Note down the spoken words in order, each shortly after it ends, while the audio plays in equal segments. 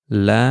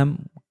லேம்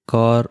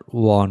car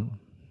வான்.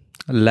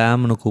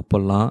 லேம்னு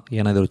கூப்பிட்லாம்,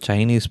 ஏன்னா இது ஒரு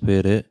சைனீஸ்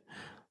பேர்,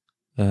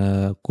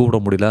 கூப்பிட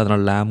முடியல,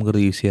 அதனால்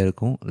லேம்ங்கிறது ஈஸியாக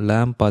இருக்கும்.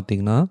 லேம்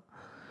பார்த்திங்கன்னா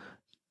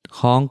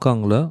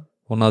ஹாங்காங்கில்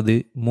one of the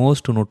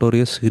most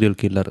notorious serial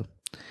killer.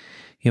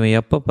 இவன்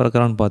எப்போ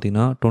பிறக்கிறான்னு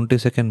பார்த்தீங்கன்னா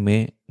 22 May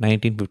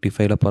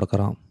 1955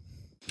 பிறக்கிறான்.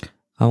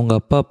 அவங்க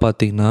அப்பா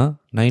பார்த்திங்கன்னா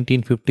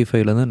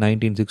 1955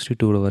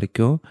 1962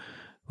 வரைக்கும்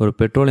ஒரு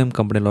பெட்ரோலியம்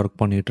கம்பெனியில்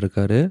ஒர்க்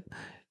பண்ணிகிட்ருக்காரு.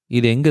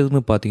 இது எங்கே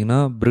இருக்குதுன்னு பார்த்தீங்கன்னா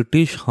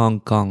பிரிட்டிஷ்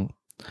ஹாங்காங்.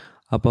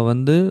 அப்போ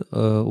வந்து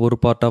ஒரு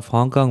பார்ட் ஆஃப்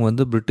ஹாங்காங்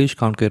வந்து பிரிட்டிஷ்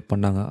கான்குவேர்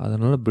பண்ணாங்க,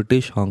 அதனால்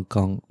பிரிட்டிஷ்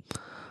ஹாங்காங்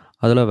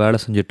அதில் வேலை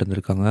செஞ்சுட்டு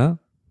இருந்திருக்காங்க.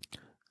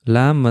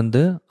 லேம்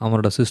வந்து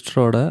அவனோட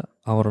சிஸ்டரோட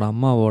அவரோட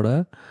அம்மாவோட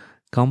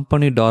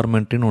கம்பெனி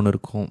டார்மெண்ட்ரின்னு ஒன்று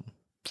இருக்கும்.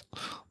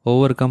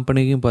 ஒவ்வொரு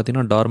கம்பெனிக்கும்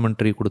பார்த்திங்கன்னா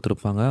டார்மெண்ட்ரி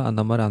கொடுத்துருப்பாங்க.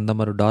 அந்த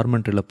மாதிரி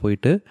டார்மெண்ட்ரியில்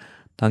போயிட்டு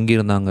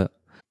தங்கியிருந்தாங்க.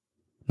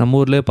 நம்ம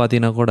ஊர்லேயே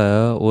பார்த்தீங்கன்னா கூட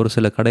ஒரு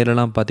சில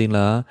கடையிலலாம்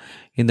பார்த்திங்கன்னா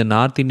இந்த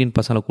நார்த் இந்தியன்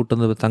பசங்களை கூட்டு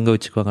வந்து தங்க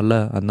வச்சுக்குவாங்கல்ல,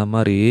 அந்த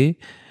மாதிரி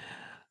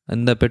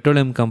இந்த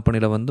பெட்ரோலியம்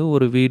கம்பெனியில் வந்து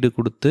ஒரு வீடு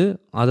கொடுத்து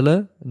அதில்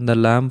இந்த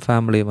லேம்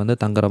ஃபேமிலியை வந்து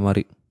தங்குற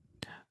மாதிரி.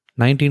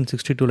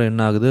 1962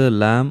 என்ன ஆகுது,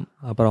 லேம்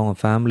அப்புறம் அவங்க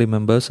ஃபேமிலி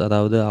மெம்பர்ஸ்,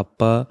 அதாவது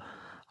அப்பா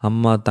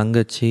அம்மா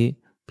தங்கச்சி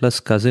ப்ளஸ்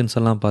கசின்ஸ்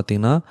எல்லாம்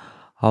பார்த்திங்கன்னா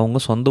அவங்க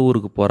சொந்த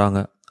ஊருக்கு போகிறாங்க.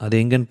 அது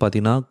எங்கேன்னு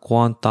பார்த்தீங்கன்னா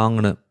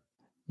குவாந்தாங்னு.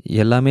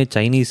 எல்லாமே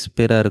சைனீஸ்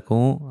பேராக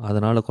இருக்கும்,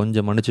 அதனால்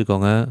கொஞ்சம்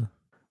மன்னிச்சிக்கோங்க.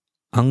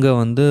 அங்கே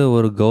வந்து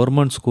ஒரு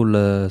கவர்மெண்ட்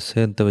ஸ்கூலில்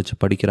சேர்த்து வச்சு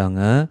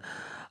படிக்கிறாங்க.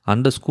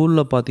 அந்த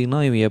ஸ்கூலில்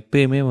பார்த்திங்கன்னா இவன்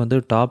எப்பயுமே வந்து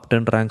டாப்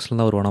 10 ரேங்க்ஸில்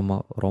தான் வருவானாமா.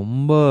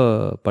 ரொம்ப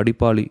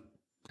படிப்பாளி.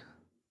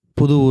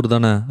 புது ஊர்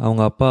தானே,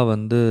 அவங்க அப்பா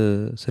வந்து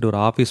சரி ஒரு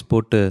ஆஃபீஸ்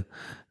போட்டு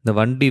இந்த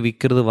வண்டி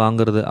விற்கிறது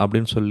வாங்கிறது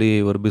அப்படின்னு சொல்லி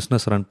ஒரு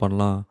பிஸ்னஸ் ரன்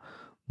பண்ணலாம்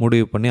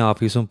முடிவு பண்ணி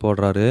ஆஃபீஸும்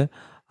போடுறாரு.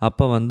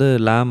 அப்போ வந்து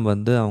லேம்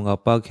வந்து அவங்க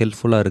அப்பாவுக்கு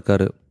ஹெல்ப்ஃபுல்லாக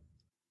இருக்கார்.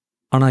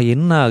 ஆனால்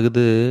என்ன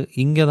ஆகுது,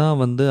 இங்கே தான்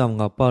வந்து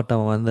அவங்க அப்பாட்ட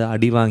வந்து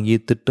அடி வாங்கி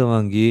திட்டு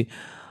வாங்கி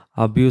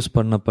அப்யூஸ்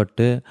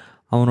பண்ணப்பட்டு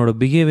அவனோட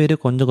பிஹேவியரே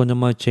கொஞ்சம்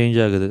கொஞ்சமாக சேஞ்ச்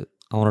ஆகுது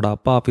அவனோட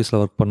அப்பா ஆஃபீஸில்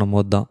ஒர்க் பண்ணும்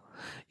போது தான்.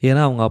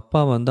 ஏன்னா அவங்க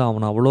அப்பா வந்து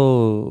அவனை அவ்வளோ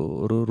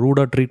ஒரு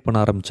ரூடாக ட்ரீட் பண்ண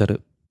ஆரம்பித்தார்.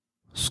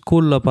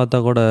 ஸ்கூலில் பார்த்தா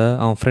கூட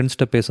அவன்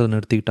ஃப்ரெண்ட்ஸ்கிட்ட பேசுறதை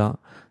நிறுத்திக்கிட்டான்,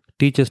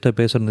 டீச்சர்ஸ்கிட்ட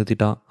பேசுகிறத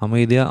நிறுத்திட்டான்,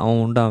 அமைதியாக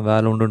அவன் உண்டு அவன்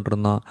வேலை உண்டுன்ட்டு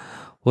இருந்தான்.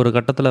 ஒரு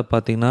கட்டத்தில்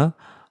பார்த்திங்கன்னா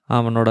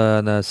அவனோட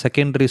அந்த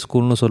செகண்டரி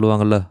ஸ்கூல்னு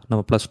சொல்லுவாங்கள்ல,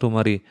 நம்ம +2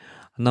 மாதிரி,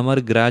 அந்த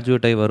மாதிரி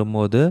கிராஜுவேட் ஆகி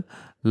வரும்போது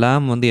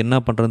லேம் வந்து என்ன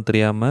பண்ணுறதுன்னு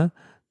தெரியாமல்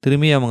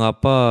திரும்பி அவங்க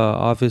அப்பா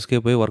ஆஃபீஸ்க்கே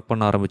போய் ஒர்க்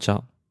பண்ண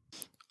ஆரம்பித்தான்.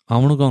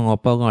 அவனுக்கும் அவங்க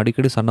அப்பாவுக்கும்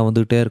அடிக்கடி சண்டை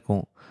வந்துக்கிட்டே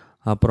இருக்கும்.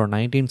 அப்புறம்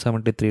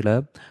 1973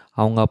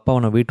 அவங்க அப்பா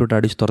அவனை வீட்டு விட்டு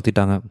அடித்து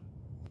துரத்திட்டாங்க.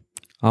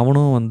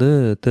 அவனும் வந்து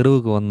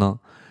தெருவுக்கு வந்தான்.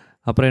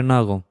 அப்புறம் என்ன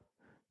ஆகும்,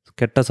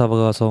 கெட்ட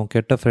சவகாசம்,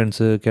 கெட்ட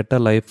ஃப்ரெண்ட்ஸு, கெட்ட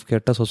லைஃப்,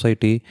 கெட்ட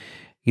சொசைட்டி,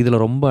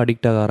 இதில் ரொம்ப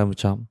அடிக்ட் ஆக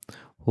ஆரம்பித்தான்.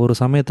 ஒரு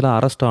சமயத்தில்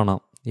அரெஸ்ட்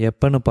ஆனான்.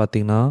 எப்போன்னு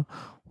பார்த்தீங்கன்னா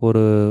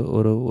ஒரு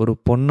ஒரு ஒரு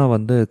பொண்ணை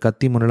வந்து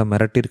கத்தி முனையில்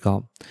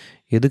மிரட்டியிருக்கான்.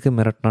 எதுக்கு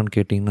மிரட்டினான்னு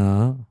கேட்டிங்கன்னா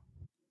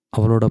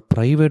அவளோட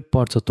ப்ரைவேட்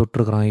பார்ட்ஸை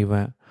தொட்டிருக்கிறான்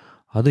இவன்.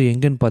 அதுவும்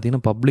எங்கேன்னு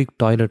பார்த்தீங்கன்னா பப்ளிக்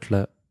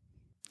டாய்லெட்டில்.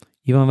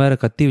 இவன் வேறு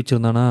கத்தி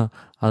வச்சுருந்தானா,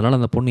 அதனால்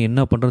அந்த பொண்ணு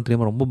என்ன பண்ணுறதுன்னு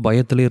தெரியாமல் ரொம்ப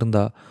பயத்துலேயே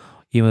இருந்தா.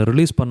 இவன்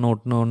ரிலீஸ் பண்ண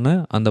விட்டினோடனே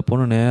அந்த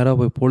பொண்ணு நேராக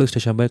போய் போலீஸ்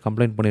ஸ்டேஷன் போய்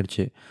கம்ப்ளைண்ட்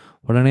பண்ணிடுச்சு.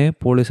 உடனே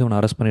போலீஸ் இவனை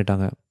அரெஸ்ட்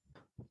பண்ணிட்டாங்க.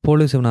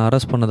 போலீஸ் இவனை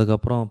அரெஸ்ட்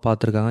பண்ணதுக்கப்புறம்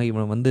பார்த்துருக்காங்க,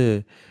 இவன் வந்து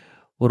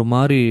ஒரு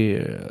மாதிரி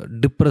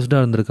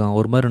டிப்ரெஸ்டாக இருந்திருக்கான்,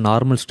 ஒரு மாதிரி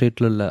நார்மல்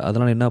ஸ்டேட்டில் இல்லை.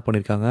 அதனால் என்ன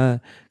பண்ணியிருக்காங்க,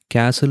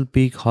 கேசல்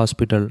பீக்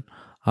ஹாஸ்பிட்டல்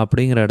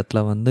அப்படிங்கிற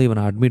இடத்துல வந்து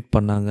இவனை அட்மிட்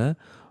பண்ணாங்க.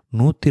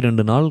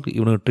 102 நாள்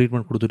இவனுக்கு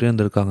ட்ரீட்மெண்ட் கொடுத்துட்டே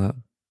இருந்திருக்காங்க.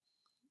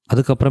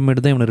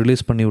 அதுக்கப்புறமேட்டு தான் இவனை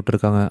ரிலீஸ் பண்ணி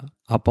விட்டுருக்காங்க.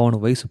 அப்போ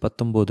அவனுக்கு வயசு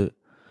 19.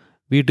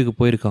 வீட்டுக்கு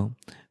போயிருக்கான்.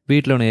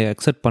 வீட்டில் அவனை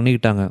அக்செப்ட்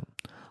பண்ணிக்கிட்டாங்க.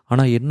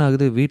 ஆனால் என்ன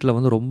ஆகுது, வீட்டில்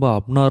வந்து ரொம்ப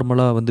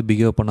அப்நார்மலாக வந்து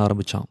பிஹேவ் பண்ண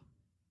ஆரம்பித்தான்.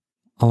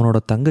 அவனோட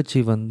தங்கச்சி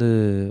வந்து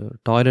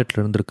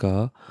டாய்லெட்டில் இருந்திருக்கா.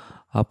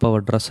 அப்போ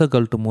அவள் ட்ரெஸ்ஸை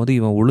கழட்டும் போது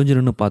இவன்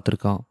ஒளிஞ்சிருன்னு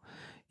பார்த்துருக்கான்.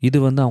 இது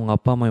வந்து அவங்க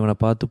அப்பா அம்மா இவனை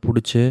பார்த்து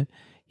பிடிச்சி,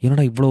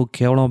 என்னடா இவ்வளோ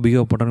கேவலமாக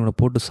பிஹேவ் பண்ணுறான்னு இவனை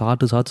போட்டு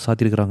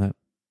சாத்திருக்கிறாங்க.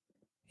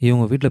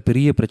 இவங்க வீட்டில்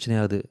பெரிய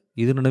பிரச்சனையாகுது.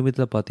 இது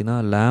நிமித்தத்தில் பார்த்தீங்கன்னா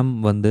லேம்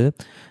வந்து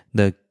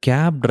இந்த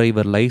கேப்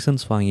டிரைவர்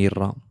லைசன்ஸ்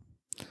வாங்கிடுறான்.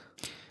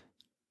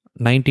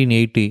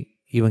 1980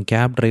 இவன்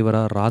கேப்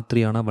டிரைவராக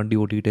ராத்திரி ஆனால் வண்டி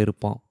ஓட்டிக்கிட்டே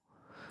இருப்பான்.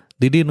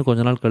 திடீர்னு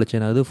கொஞ்ச நாள் கழிச்சு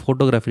என்னது,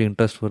 ஃபோட்டோகிராஃபியில்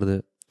இன்ட்ரெஸ்ட் வருது.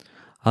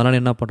 அதனால்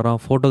என்ன பண்ணுறான்,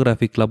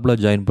 ஃபோட்டோகிராஃபி கிளப்பில்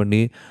ஜாயின்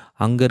பண்ணி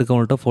அங்கே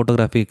இருக்கவங்கள்ட்ட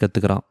ஃபோட்டோகிராஃபி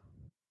கற்றுக்கிறான்.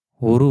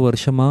 ஒரு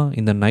வருஷமாக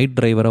இந்த நைட்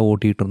டிரைவராக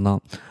ஓட்டிகிட்டு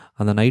இருந்தான்.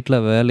 அந்த நைட்டில்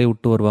வேலையை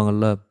விட்டு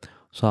வருவாங்கள்ல,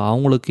 ஸோ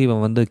அவங்களுக்கு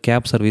இவன் வந்து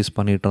கேப் சர்வீஸ்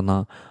பண்ணிகிட்டு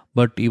இருந்தான்.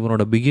 பட்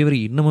இவனோட பிஹேவியர்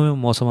இன்னுமே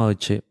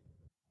மோசமாகிடுச்சு.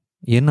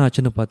 என்ன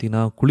ஆச்சுன்னு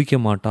பார்த்தீங்கன்னா, குளிக்க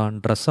மாட்டான்,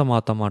 ட்ரெஸ்ஸை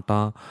மாற்ற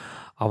மாட்டான்.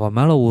 அவன்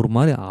மேலே ஒரு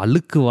மாதிரி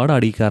அழுக்கு வாட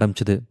அடிக்க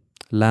ஆரம்பிச்சிது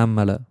லேம்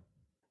மேலே.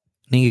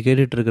 நீங்கள்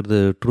கேட்டுட்ருக்கிறது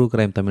ட்ரூ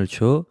கிரைம் தமிழ்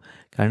ஷோ.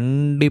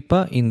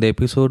 கண்டிப்பாக இந்த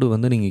எபிசோடு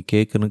வந்து நீங்கள்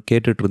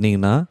கேட்டுட்டு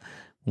இருந்தீங்கன்னா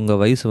உங்கள்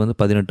வயசு வந்து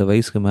 18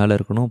 வயசுக்கு மேலே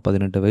இருக்கணும்.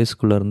 18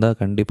 வயசுக்குள்ளே இருந்தால்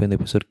கண்டிப்பாக இந்த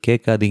எபிசோட்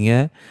கேட்காதீங்க,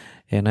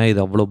 ஏன்னா இது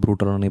அவ்வளோ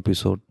ப்ரூட்டலான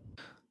எபிசோட்.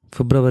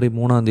 February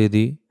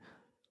 3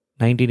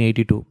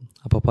 1982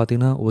 அப்போ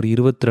பார்த்தீங்கன்னா ஒரு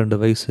 22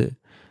 வயசு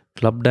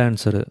கிளப்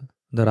டான்ஸரு,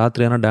 இந்த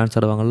ராத்திரியான டான்ஸ்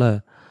ஆடுவாங்கள்ல,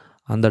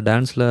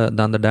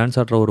 அந்த டான்ஸ்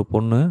ஆடுற ஒரு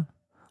பொண்ணு.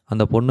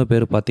 அந்த பொண்ணு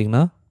பேர்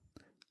பார்த்திங்கன்னா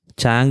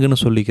சாங்குன்னு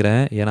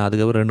சொல்லிக்கிறேன். ஏன்னா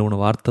அதுக்கப்புறம் 2, 3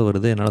 வார்த்தை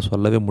வருது. என்னால்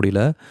சொல்லவே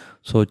முடியல.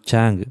 So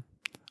song.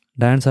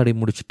 டான்ஸ் ஆடி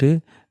முடிச்சுட்டு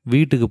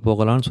வீட்டுக்கு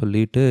போகலான்னு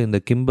சொல்லிட்டு இந்த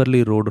கிம்பர்லி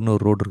ரோடுன்னு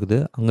ஒரு ரோடு இருக்குது.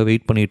 அங்கே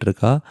வெயிட்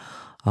பண்ணிகிட்ருக்கா.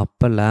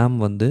 அப்போ லேம்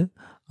வந்து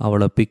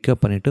அவளை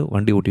பிக்கப் பண்ணிவிட்டு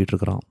வண்டி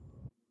ஓட்டிகிட்ருக்குறான்.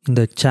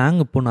 இந்த சாங்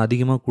பொண்ணு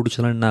அதிகமாக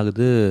குடிச்சலாம் என்ன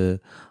ஆகுது,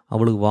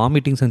 அவளுக்கு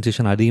வாமிட்டிங்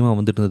சென்சேஷன் அதிகமாக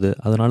வந்துட்டு இருந்தது.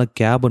 அதனால்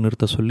கேபை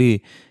நிறுத்த சொல்லி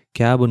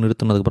கேபை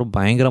நிறுத்தினதுக்கப்புறம்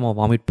பயங்கரமாக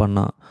வாமிட்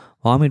பண்ணான்.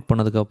 வாமிட்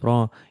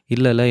பண்ணதுக்கப்புறம்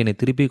இல்லை என்னை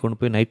திருப்பி கொண்டு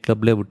போய் நைட்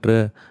கிளப்லேயே விட்டுரு,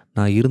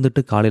 நான்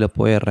இருந்துட்டு காலையில்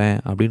போயிடுறேன்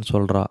அப்படின்னு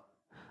சொல்கிறா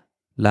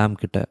லேம்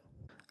கிட்ட.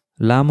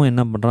 லேமும்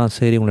என்ன பண்ணுறான்,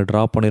 சரி உங்களை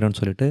ட்ராப் பண்ணிடுறேன்னு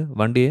சொல்லிட்டு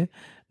வண்டியை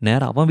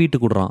நேராக அவன்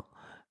வீட்டுக்கு விட்றான்.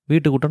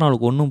 வீட்டுக்கு விட்டானா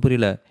அவளுக்கு ஒன்றும்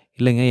புரியல.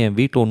 இல்லைங்க என்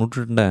வீட்டில் ஒன்று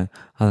விட்டுட்டேன்,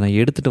 அதை நான்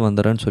எடுத்துகிட்டு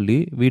வந்துடுறேன்னு சொல்லி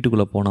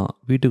வீட்டுக்குள்ளே போனான்.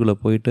 வீட்டுக்குள்ளே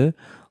போயிட்டு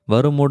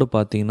வரும்போது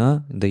பார்த்தீங்கன்னா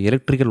இந்த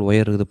எலக்ட்ரிக்கல்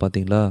ஒயர் இருக்குது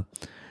பார்த்தீங்களா,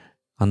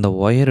 அந்த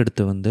ஒயர்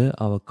எடுத்து வந்து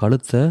அவள்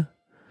கழுத்தை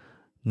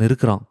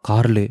நெருக்கிறான்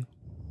கார்லே.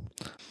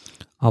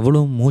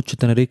 அவளும் மூச்சு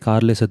திணறி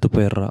கார்லேயே செத்து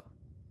போயிடுறா.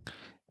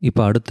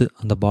 இப்போ அடுத்து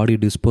அந்த பாடி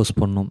டிஸ்போஸ்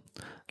பண்ணும்.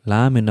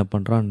 லேம் என்ன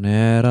பண்ணுறான்,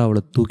 நேராக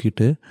அவளை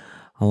தூக்கிட்டு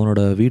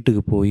அவனோட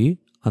வீட்டுக்கு போய்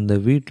அந்த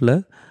வீட்டில்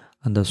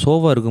அந்த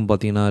சோஃபா இருக்கும்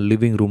பார்த்தீங்கன்னா,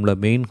 லிவிங் ரூமில்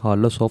மெயின்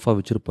ஹாலில் சோஃபா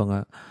வச்சுருப்பாங்க.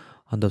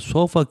 அந்த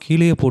சோஃபா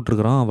கீழேயே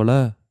போட்டிருக்கிறான் அவளை.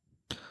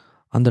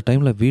 அந்த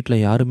டைமில்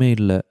வீட்டில் யாருமே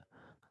இல்லை.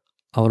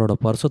 அவளோட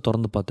பர்ஸை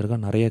திறந்து பார்த்துருக்கா,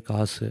 நிறைய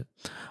காசு.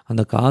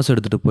 அந்த காசு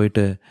எடுத்துகிட்டு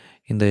போயிட்டு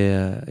இந்த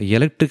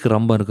எலக்ட்ரிக்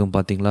ரம்பம் இருக்கும்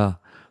பார்த்தீங்களா,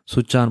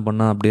 சுவிட்ச் ஆன்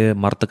பண்ணால் அப்படியே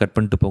மரத்தை கட்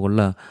பண்ணிட்டு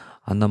போகும்ல,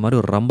 அந்த மாதிரி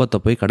ஒரு ரம்பத்தை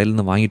போய்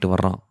கடையிலேருந்து வாங்கிட்டு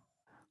வர்றான்.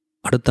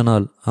 அடுத்த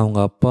நாள் அவங்க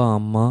அப்பா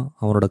அம்மா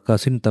அவனோட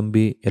கசின்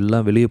தம்பி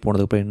எல்லாம் வெளியே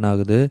போனதுக்கப்புறம் என்ன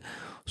ஆகுது,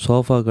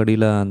 சோஃபா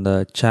கடியில் அந்த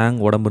சாங்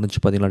உடம்பு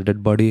இருந்துச்சு பார்த்தீங்களா,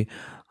 டெட் பாடி,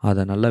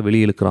 அதை நல்லா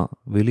வெளியே இழுக்கிறான்.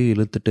 வெளியே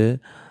இழுத்துட்டு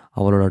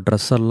அவளோட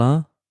ட்ரெஸ்ஸெல்லாம்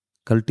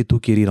கழட்டி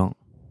தூக்கி எறிகிறான்.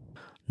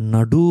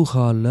 நடு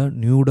ஹாலில்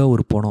நியூடாக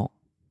ஒரு பணம்.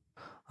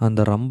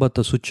 அந்த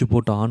ரம்பத்தை சுவிட்சு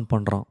போட்டு ஆன்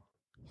பண்ணுறான்.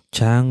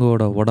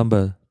 சாங்கோட உடம்பை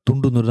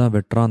துண்டு துண்டு தான்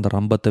வெட்டுறான் அந்த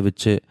ரம்பத்தை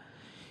வச்சு.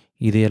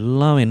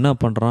 இதையெல்லாம் என்ன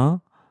பண்ணுறான்,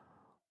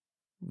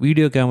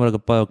 வீடியோ கேமரா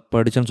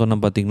படித்தேன்னு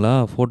சொன்னேன் பார்த்தீங்களா,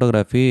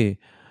 ஃபோட்டோகிராஃபி,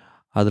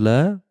 அதில்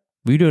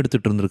வீடியோ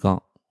எடுத்துகிட்டு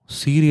இருந்திருக்கான்.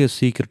 சீரியஸ்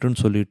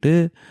சீக்ரெட்டுன்னு சொல்லிட்டு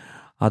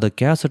அதை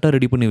கேசட்டாக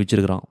ரெடி பண்ணி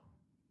வச்சுருக்கிறான்.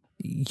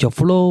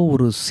 எவ்வளோ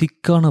ஒரு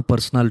சிக்கான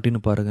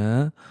பர்சனாலிட்டின்னு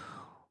பாருங்கள்.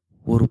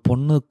 ஒரு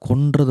பொண்ணை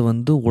கொன்றது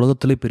வந்து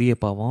உலகத்திலே பெரிய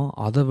பாவம்.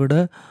 அதை விட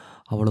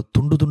அவளை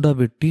துண்டு துண்டாக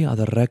வெட்டி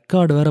அதை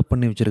ரெக்கார்டு வேறு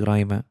பண்ணி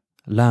வச்சுருக்கிறான் இவன்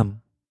லேம்.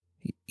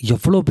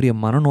 எவ்வளோ பெரிய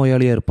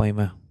மனநோயாளியாக இருப்பான்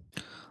இவன்.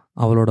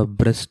 அவளோட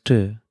பிரெஸ்ட்டு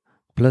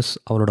ப்ளஸ்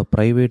அவளோட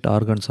ப்ரைவேட்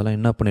ஆர்கன்ஸ் எல்லாம்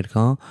என்ன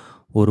பண்ணியிருக்கான்,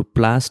 ஒரு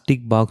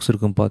பிளாஸ்டிக் பாக்ஸ்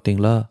இருக்கும்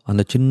பார்த்தீங்களா,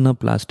 அந்த சின்ன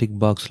பிளாஸ்டிக்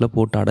பாக்ஸில்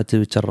போட்டு அடைச்சி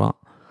வச்சிட்றான்.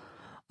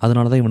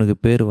 அதனால தான் இவனுக்கு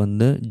பேர்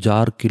வந்து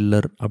ஜார்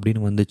கில்லர்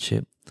அப்படின்னு வந்துச்சு.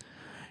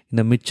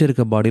 இந்த மிச்சம்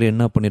இருக்க பாடியில்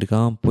என்ன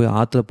பண்ணியிருக்கான், போய்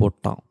ஆற்றுல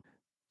போட்டான்.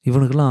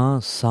 இவனுக்கெல்லாம்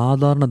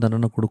சாதாரண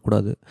தண்டனை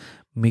கொடுக்கக்கூடாது,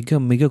 மிக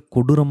மிக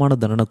கொடூரமான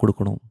தண்டனை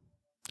கொடுக்கணும்.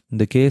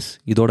 இந்த கேஸ்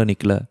இதோட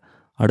நிற்கல.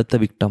 அடுத்த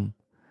விக்டம்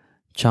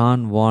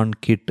சான் வான்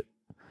கிட்.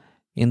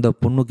 இந்த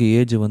பொண்ணுக்கு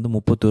ஏஜ் வந்து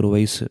 31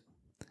 வயசு.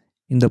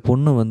 இந்த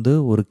பொண்ணு வந்து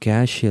ஒரு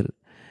கேஷியர்.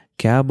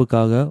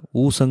 கேபுக்காக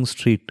ஊசங்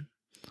ஸ்ட்ரீட்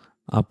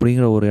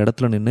அப்படிங்கிற ஒரு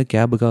இடத்துல நின்று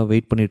கேபுக்காக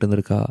வெயிட் பண்ணிட்டு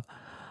இருந்திருக்கா.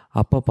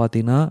 அப்போ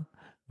பார்த்தீங்கன்னா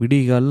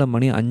விடிகாலில்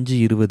மணி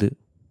 5:20.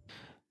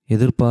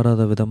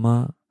 எதிர்பாராத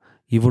விதமாக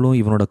இவளும்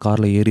இவனோட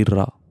காரில்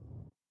ஏறிடுறா.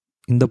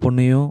 இந்த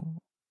பொண்ணையும்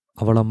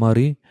அவளை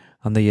மாதிரி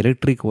அந்த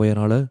எலக்ட்ரிக்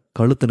ஒயரால்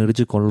கழுத்தை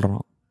நெரிச்சு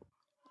கொள்கிறான்.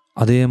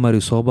 அதே மாதிரி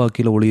சோபா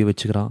கீழே ஒளிய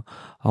வச்சுக்கிறான்.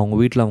 அவங்க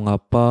வீட்டில் அவங்க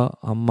அப்பா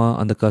அம்மா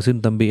அந்த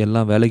கசின் தம்பி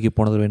எல்லாம் வேலைக்கு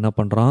போனதில் என்ன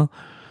பண்ணுறான்,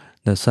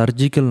 இந்த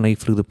சர்ஜிக்கல்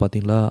நைஃப் இருக்குது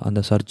பார்த்தீங்களா, அந்த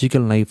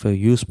சர்ஜிக்கல் நைஃபை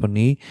யூஸ்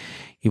பண்ணி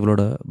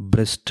இவளோட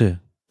பிரெஸ்ட்டு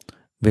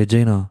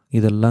வெஜைனா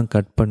இதெல்லாம்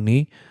கட் பண்ணி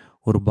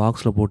ஒரு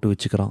பாக்ஸில் போட்டு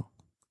வச்சுக்கிறான்.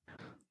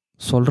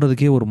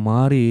 சொல்கிறதுக்கே ஒரு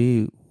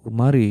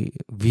மாதிரி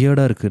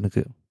வியர்டாக இருக்குது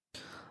எனக்கு.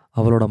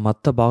 அவளோட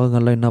மற்ற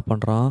பாகங்கள்லாம் என்ன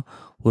பண்ணுறான்,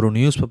 ஒரு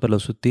நியூஸ்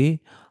பேப்பரில் சுற்றி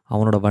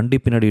அவனோட வண்டி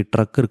பின்னாடி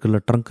ட்ரங்க்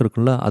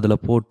இருக்குல்ல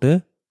அதில் போட்டு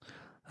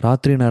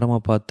ராத்திரி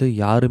நேரமாக பார்த்து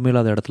யாருமே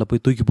இல்லாத இடத்துல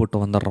போய் தூக்கி போட்டு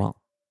வந்துடுறான்.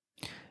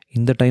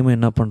 இந்த டைம்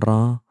என்ன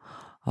பண்ணுறான்,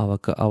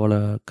 அவளை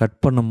கட்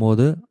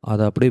பண்ணும்போது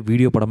அதை அப்படியே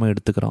வீடியோ படமாக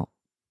எடுத்துக்கிறான்.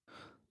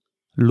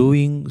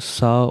 லூயிங்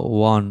சா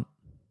வான்,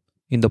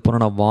 இந்த பொண்ணை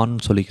நான்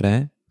வான்னு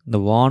சொல்லிக்கிறேன். இந்த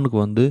வானுக்கு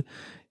வந்து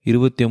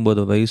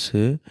 29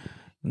 வயசு.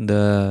 இந்த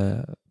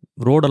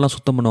ரோடெல்லாம்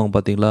சுத்தம் பண்ணுவாங்க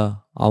பார்த்தீங்களா,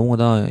 அவங்க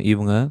தான்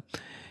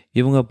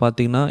இவங்க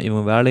பார்த்திங்கன்னா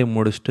இவங்க வேலையை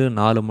முடிச்சுட்டு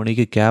 4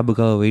 மணிக்கு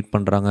கேபுக்காக வெயிட்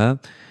பண்ணுறாங்க.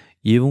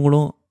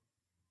 இவங்களும்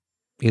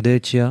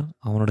எதேச்சியாக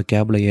அவனோட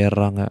கேபில்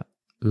ஏறுறாங்க,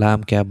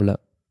 லேம் கேபில்.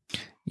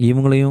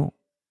 இவங்களையும்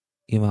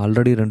இவன்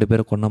ஆல்ரெடி 2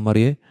 பேரை கொன்ன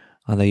மாதிரியே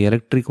அந்த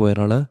எலக்ட்ரிக்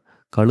ஒயரால்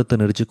கழுத்தை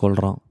நெரிச்சு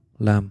கொள்கிறான்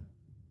லேம்.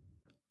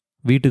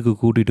 வீட்டுக்கு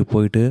கூட்டிகிட்டு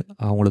போயிட்டு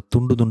அவங்கள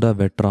துண்டு துண்டாக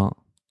வெட்டுறான்.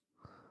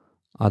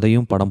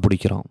 அதையும் படம்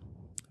பிடிக்கிறான்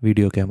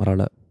வீடியோ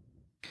கேமராவில்.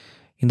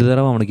 இந்த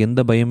தடவை அவனுக்கு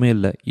எந்த பயமே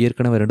இல்லை.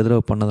 ஏற்கனவே 2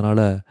 தடவை பண்ணதுனால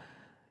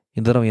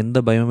இந்த தடவை எந்த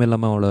பயமே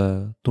இல்லாமல் அவளை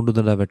துண்டு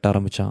துண்டாக வெட்ட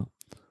ஆரம்பித்தான்.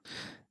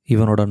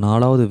 இவனோட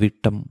 4வது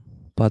விக்டம்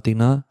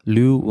பார்த்திங்கன்னா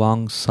லியூ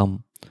வாங்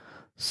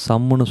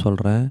சம்முன்னு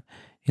சொல்கிறேன்.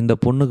 இந்த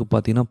பொண்ணுக்கு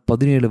பார்த்திங்கன்னா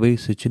 17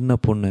 வயசு, சின்ன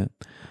பொண்ணு.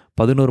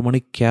 11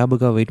 மணிக்கு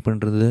கேபுக்காக வெயிட்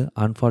பண்ணிட்டு.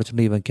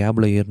 அன்ஃபார்ச்சுனேட்லி இவன்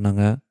கேபில்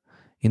ஏறினாங்க,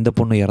 இந்த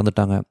பொண்ணு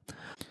இறந்துட்டாங்க.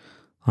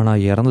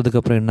 ஆனால்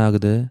இறந்ததுக்கப்புறம் என்ன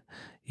ஆகுது,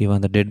 இவன்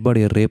அந்த டெட்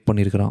பாடியை ரேப்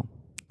பண்ணியிருக்கிறான்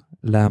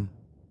லேம்.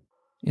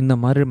 இந்த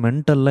மாதிரி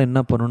மென்டல்லாம் என்ன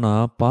பண்ணுன்னா,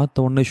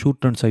 பார்த்த உடனே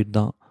ஷூட் அண்ட் சைட்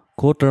தான்.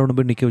 கோர்ட்டில்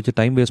போய் நிற்க வச்சு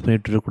டைம் வேஸ்ட்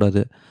பண்ணிகிட்டு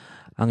இருக்கக்கூடாது.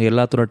 அங்கே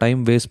எல்லாத்தோட டைம்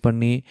வேஸ்ட்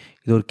பண்ணி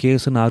இது ஒரு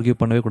கேஸுன்னு ஆர்கியூ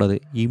பண்ணவே கூடாது.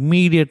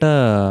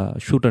 இம்மீடியட்டாக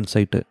ஷூட் அண்ட்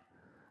சைட்டு.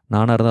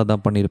 நானாக இருந்தால்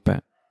அதான்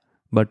பண்ணியிருப்பேன்.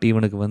 பட்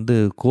இவனுக்கு வந்து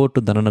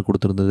கோர்ட்டு தண்டனை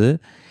கொடுத்துருந்தது.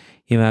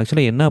 இவன்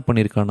ஆக்சுவலாக என்ன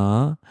பண்ணியிருக்கான்னா,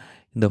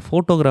 இந்த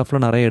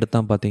ஃபோட்டோகிராஃபில் நிறைய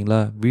எடுத்தான் பார்த்தீங்களா,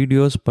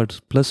 வீடியோஸ்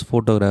ப்ளஸ்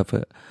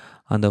ஃபோட்டோகிராஃபு.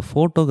 அந்த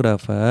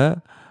ஃபோட்டோகிராஃபை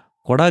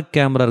கொடாக்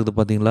கேமரா இருக்குது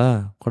பார்த்தீங்களா,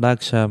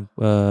 கொடாக்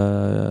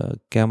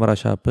கேமரா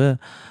ஷாப்பு,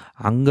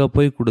 அங்கே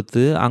போய்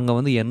கொடுத்து அங்கே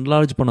வந்து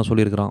என்லார்ஜ் பண்ண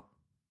சொல்லியிருக்கிறான்.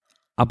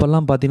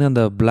 அப்போல்லாம் பார்த்தீங்கன்னா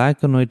இந்த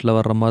பிளாக் அண்ட் ஒயிட்டில்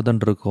வர்ற மாதிரி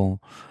தான் இருக்கும்.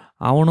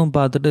 அவனும்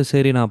பார்த்துட்டு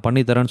சரி நான்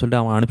பண்ணி தரேன்னு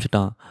சொல்லிட்டு அவன்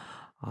அனுப்பிச்சிட்டான்.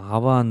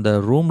 அவன் அந்த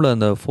ரூமில்,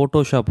 அந்த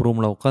ஃபோட்டோஷாப்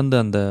ரூமில் உட்காந்து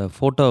அந்த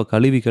ஃபோட்டோவை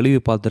கழுவி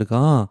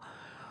பார்த்துருக்கான்.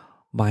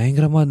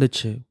 பயங்கரமாக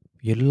இருந்துச்சு.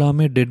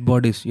 எல்லாமே டெட்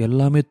பாடிஸ்,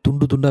 எல்லாமே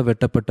துண்டு துண்டாக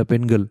வெட்டப்பட்ட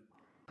பெண்கள்.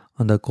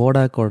 அந்த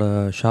கோடாக்கோட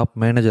ஷாப்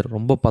மேனேஜர்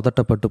ரொம்ப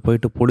பதட்டப்பட்டு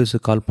போயிட்டு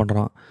போலீஸுக்கு கால்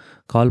பண்ணுறான்.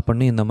 கால்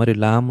பண்ணி இந்த மாதிரி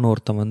லேம்னு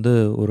ஒருத்தன் வந்து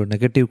ஒரு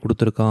நெகட்டிவ்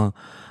கொடுத்துருக்கான்,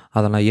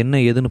 அதை நான்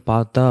என்ன ஏதுன்னு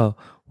பார்த்தா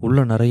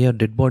உள்ளே நிறையா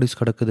டெட் பாடிஸ்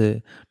கிடக்குது,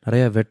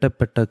 நிறையா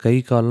வெட்டப்பட்ட கை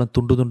கால்லாம்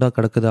துண்டு துண்டாக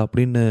கிடக்குது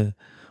அப்படின்னு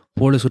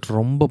போலீஸ்கிட்ட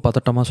ரொம்ப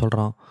பதட்டமாக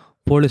சொல்கிறான்.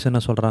 போலீஸ்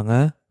என்ன சொல்கிறாங்க,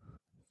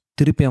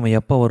 திருப்பி அவன்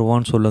எப்போ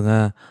வருவான்னு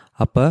சொல்லுங்கள்,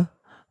 அப்போ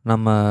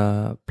நம்ம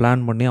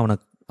பிளான் பண்ணி அவனை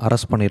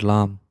அரெஸ்ட்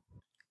பண்ணிடலாம்.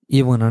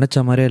 இவங்க நினச்ச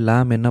மாதிரியே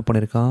லேம் என்ன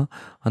பண்ணியிருக்கான்,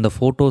 அந்த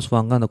ஃபோட்டோஸ்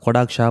வாங்க அந்த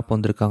கொடாக் ஷாப்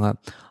வந்திருக்காங்க.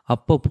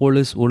 அப்போ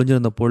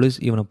ஒளிஞ்சிருந்த போலீஸ்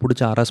இவனை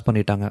பிடிச்சி அரெஸ்ட்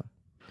பண்ணிட்டாங்க.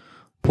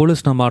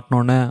 போலீஸ் நான்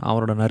மாட்டினோன்னே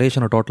அவனோட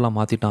நரேஷனை டோட்டலாக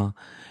மாற்றிட்டான்.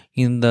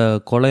 இந்த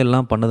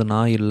கொலையெல்லாம் பண்ணது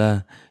நான் இல்லை,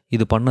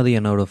 இது பண்ணது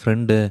என்னோடய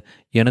ஃப்ரெண்டு,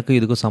 எனக்கு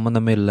இதுக்கும்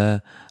சம்மந்தமே இல்லை,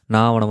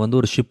 நான் அவனை வந்து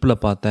ஒரு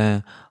ஷிப்பில் பார்த்தேன்,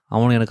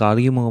 அவனை எனக்கு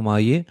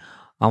அறிமுகமாகி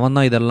அவன்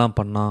தான் இதெல்லாம்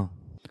பண்ணான்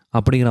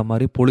அப்படிங்கிற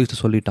மாதிரி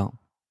போலீஸ்ட்டு சொல்லிட்டான்.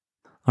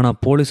 ஆனால்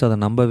போலீஸ் அதை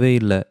நம்பவே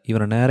இல்லை.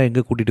 இவனை நேராக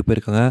எங்கே கூட்டிகிட்டு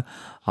போயிருக்காங்க,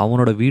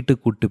 அவனோட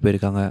வீட்டுக்கு கூப்பிட்டு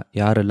போயிருக்காங்க.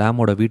 யார்,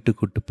 லேமோட வீட்டுக்கு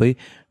கூப்பிட்டு போய்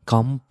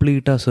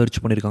கம்ப்ளீட்டாக சர்ச்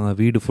பண்ணியிருக்காங்க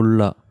வீடு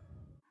ஃபுல்லாக.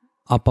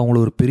 அப்போ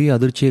அவங்களுக்கு ஒரு பெரிய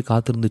அதிர்ச்சியே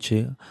காத்திருந்துச்சு.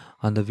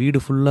 அந்த வீடு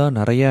ஃபுல்லாக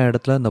நிறையா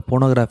இடத்துல இந்த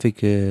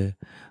போனோகிராஃபிக்கு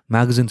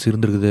மேகசின்ஸ்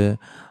இருந்திருக்குது.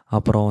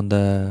 அப்புறம் அந்த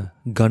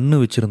கன்று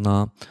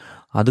வச்சுருந்தான்.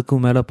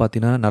 அதுக்கும் மேலே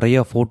பார்த்தீங்கன்னா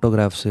நிறையா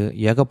ஃபோட்டோகிராஃப்ஸு,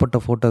 ஏகப்பட்ட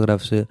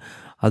ஃபோட்டோகிராஃப்ஸு.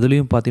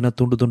 அதுலேயும் பார்த்தீங்கன்னா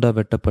துண்டு துண்டாக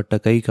வெட்டப்பட்ட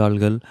கை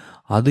கால்கள்.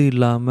 அது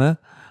இல்லாமல்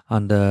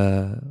அந்த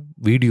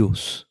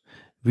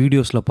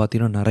வீடியோஸில்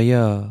பார்த்தீங்கன்னா நிறையா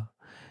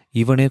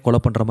இவனே கொலை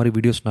பண்ணுற மாதிரி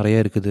வீடியோஸ் நிறையா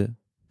இருக்குது.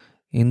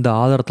 இந்த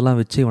ஆதாரத்தெல்லாம்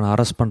வச்சு இவனை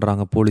அரெஸ்ட்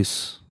பண்ணுறாங்க போலீஸ்.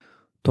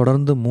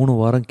 தொடர்ந்து 3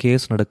 வாரம்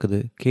கேஸ் நடக்குது.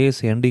 கேஸ்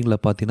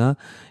எண்டிங்கில் பார்த்தீங்கன்னா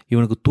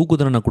இவனுக்கு தூக்கு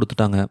தண்டனை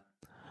கொடுத்துட்டாங்க.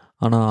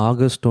 ஆனால்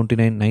August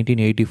 29,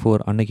 1984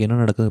 அன்றைக்கி என்ன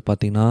நடக்குது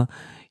பார்த்தீங்கன்னா,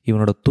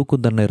 இவனோட தூக்கு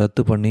தண்டனை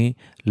ரத்து பண்ணி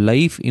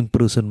லைஃப்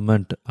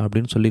இம்ப்ரிசன்மெண்ட்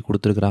அப்படின்னு சொல்லி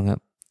கொடுத்துருக்குறாங்க.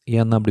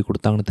 ஏன் தான் அப்படி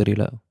கொடுத்தாங்கன்னு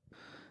தெரியல.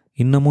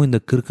 இன்னமும் இந்த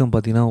கிறுக்கம்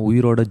பார்த்திங்கன்னா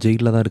உயிரோட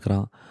ஜெயிலில் தான்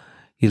இருக்கிறான்.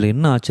 இதில்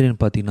என்ன ஆச்சரியன்னு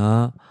பார்த்தீங்கன்னா,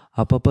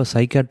 அப்பப்போ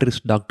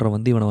சைக்காட்ரிஸ்ட் டாக்டரை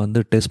வந்து இவனை வந்து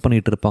டெஸ்ட்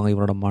பண்ணிகிட்டு இருப்பாங்க,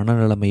 இவனோட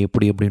மனநிலைமை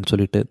எப்படி அப்படின்னு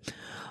சொல்லிட்டு.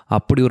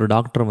 அப்படி ஒரு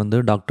டாக்டர் வந்து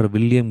டாக்டர்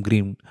வில்லியம்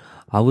கிரீன்,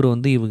 அவர்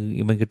வந்து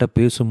இவன்கிட்ட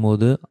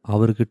பேசும்போது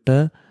அவர்கிட்ட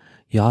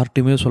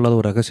யார்கிட்டையுமே சொல்லாத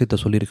ஒரு ரகசியத்தை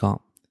சொல்லியிருக்கான்.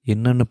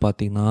 என்னன்னு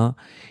பார்த்தீங்கன்னா,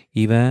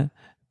 இவன்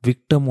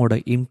விக்டமோட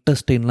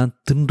இன்டெஸ்டைன்லாம்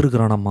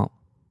தின்றுக்கிறானம்மா.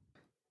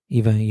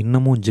 இவன்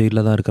இன்னமும்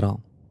ஜெயிலில் தான் இருக்கிறான்.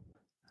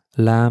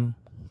 லேம்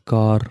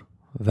கார்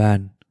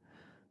வேன்,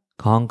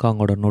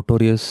 ஹாங்காங்கோட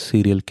நோட்டோரியஸ்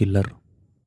சீரியல் கில்லர்.